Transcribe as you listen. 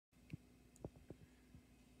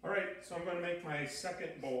so I'm going to make my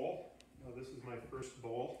second bowl. This is my first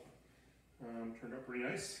bowl. Turned out pretty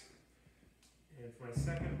nice. And for my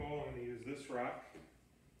second bowl, I'm going to use this rock,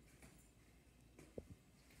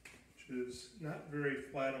 which is not very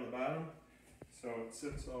flat on the bottom, so it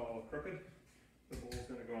sits all crooked. The bowl is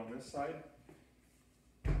going to go on this side.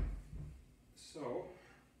 So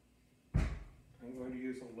I'm going to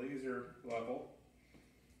use a laser level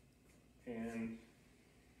and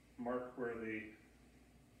mark where the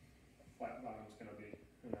flat bottom is going to be,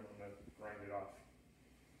 and then I'm going to grind it off.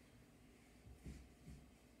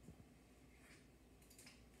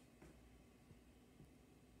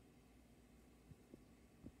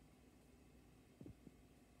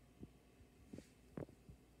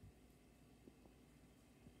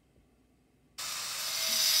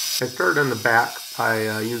 I started on the back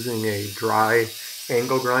by using a dry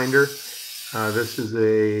angle grinder. This is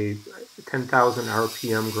a 10,000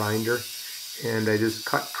 RPM grinder, and I just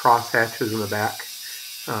cut cross hatches in the back,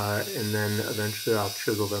 and then eventually I'll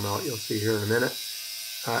chisel them out. You'll see here in a minute.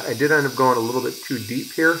 I did end up going a little bit too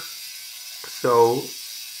deep here, so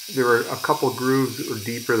there were a couple grooves that were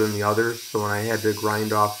deeper than the others, so when I had to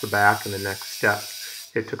grind off the back in the next step,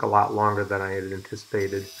 it took a lot longer than I had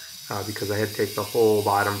anticipated. Because I had to take the whole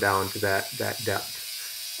bottom down to that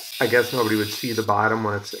depth. I guess nobody would see the bottom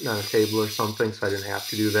when it's sitting on a table or something, so I didn't have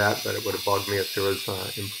to do that, but it would have bugged me if there was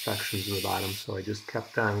imperfections in the bottom, so I just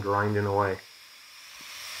kept on grinding away.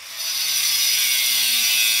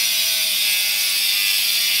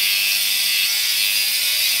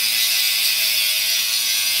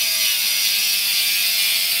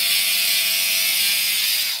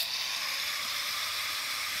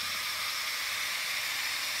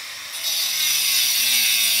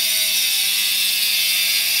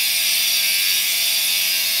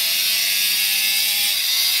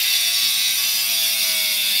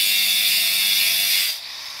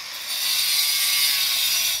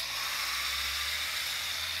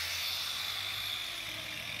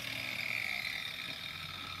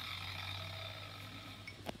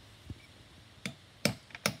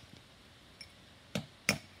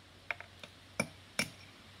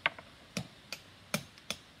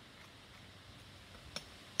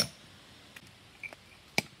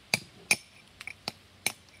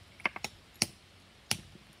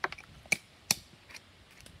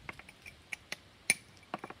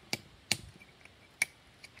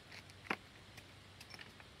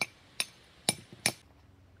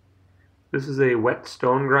 This is a wet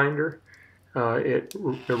stone grinder. It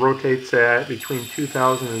rotates at between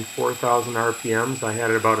 2,000 and 4,000 RPMs. I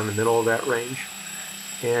had it about in the middle of that range.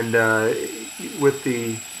 And with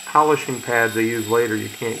the polishing pads I use later, you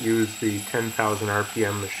can't use the 10,000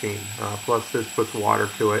 RPM machine. Plus this puts water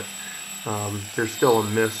to it. There's still a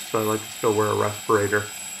mist, so I like to still wear a respirator.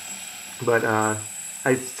 But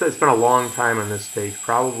I spent a long time on this stage,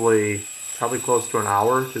 probably close to an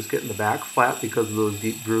hour, just getting the back flat because of those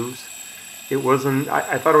deep grooves. It wasn't,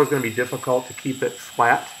 I thought it was going to be difficult to keep it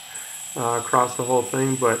flat across the whole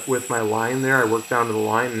thing, but with my line there, I worked down to the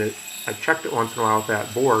line, and I checked it once in a while with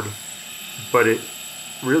that board, but it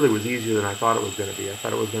really was easier than I thought it was going to be. I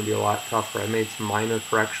thought it was going to be a lot tougher. I made some minor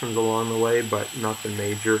corrections along the way, but nothing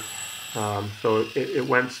major. So it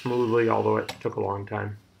went smoothly, although it took a long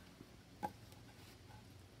time.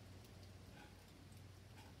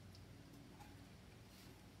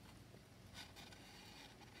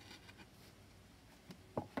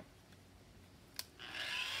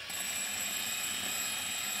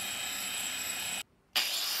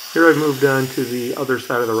 Here I've moved on to the other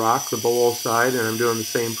side of the rock, the bowl side, and I'm doing the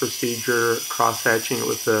same procedure, cross-hatching it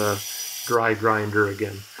with the dry grinder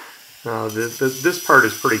again. This part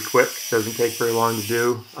is pretty quick, doesn't take very long to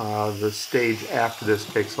do. The stage after this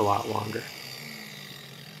takes a lot longer.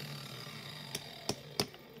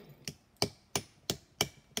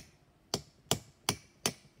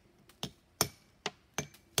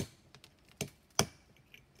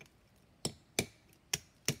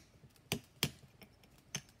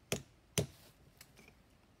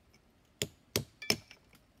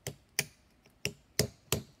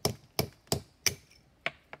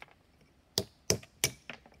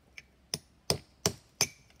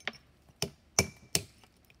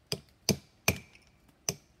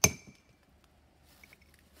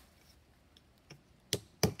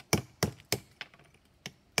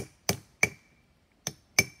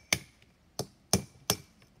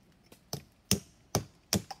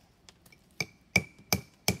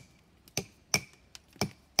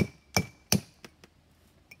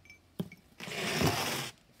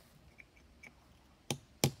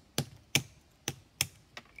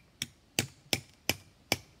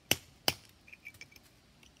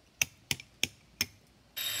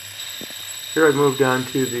 Here I've moved on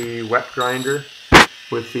to the wet grinder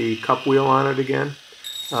with the cup wheel on it again.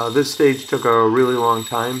 This stage took a really long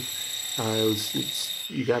time.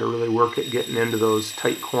 You got to really work at getting into those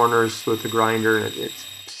tight corners with the grinder, and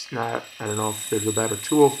it's not, I don't know if there's a better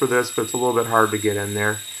tool for this, but it's a little bit hard to get in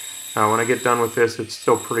there. When I get done with this, it's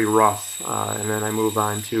still pretty rough, and then I move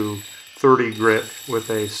on to 30 grit with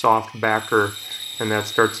a soft backer, and that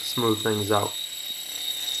starts to smooth things out.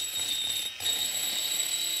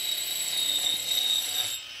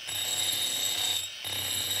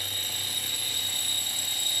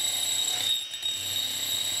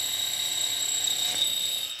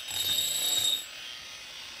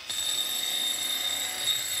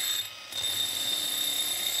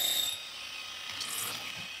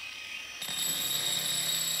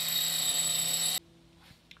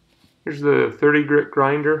 Here's the 30 grit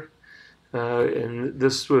grinder, and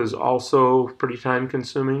this was also pretty time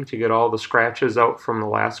consuming to get all the scratches out from the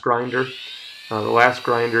last grinder. The last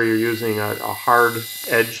grinder you're using a hard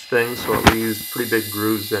edged thing, so it leaves pretty big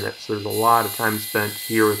grooves in it, so there's a lot of time spent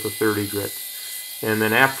here with the 30 grit. And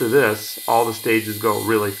then after this, all the stages go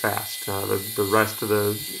really fast. The rest of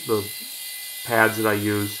the pads that I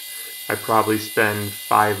use, I probably spend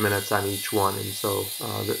 5 minutes on each one, and so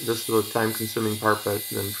this is the time-consuming part, but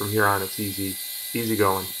then from here on it's easy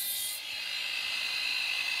going.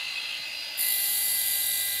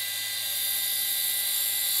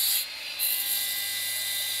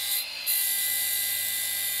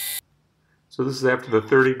 So this is after the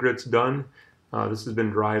 30 grit's done. This has been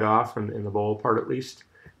dried off in the bowl part at least,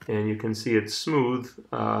 and you can see it's smooth.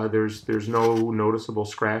 There's no noticeable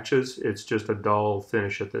scratches. It's just a dull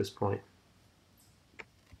finish at this point.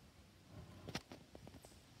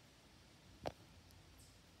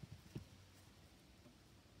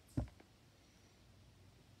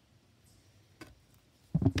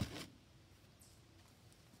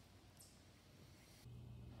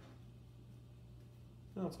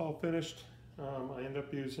 Now it's all finished. I end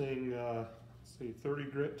up using, let's see, 30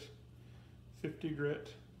 grit, 50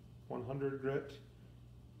 grit, 100 grit,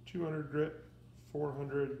 200 grit,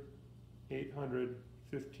 400, 800,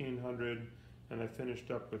 1500, and I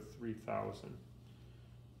finished up with 3000.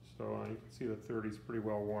 So you can see the 30 is pretty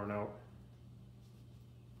well worn out,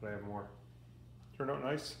 but I have more. Turned out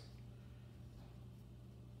nice.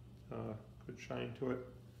 Good shine to it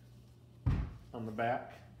on the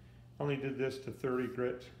back. Only did this to 30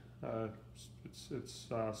 grit. It's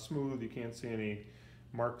smooth. You can't see any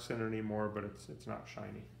marks in it anymore, but it's not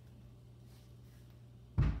shiny.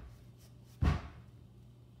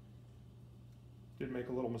 Did make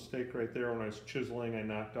a little mistake right there when I was chiseling. I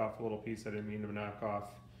knocked off a little piece I didn't mean to knock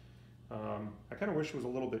off. I kind of wish it was a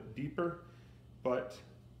little bit deeper, but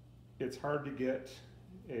it's hard to get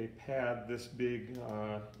a pad this big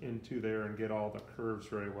into there and get all the curves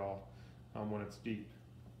very well when it's deep.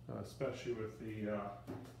 Especially with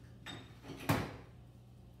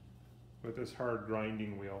this hard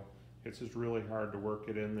grinding wheel. It's just really hard to work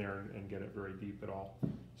it in there and get it very deep at all.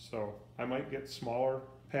 So I might get smaller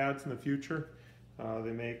pads in the future.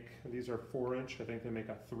 These are 4-inch, I think they make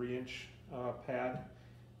a 3-inch pad.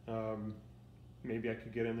 Maybe I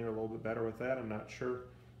could get in there a little bit better with that, I'm not sure.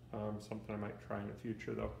 Something I might try in the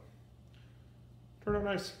future though. Turned out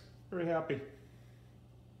nice, very happy.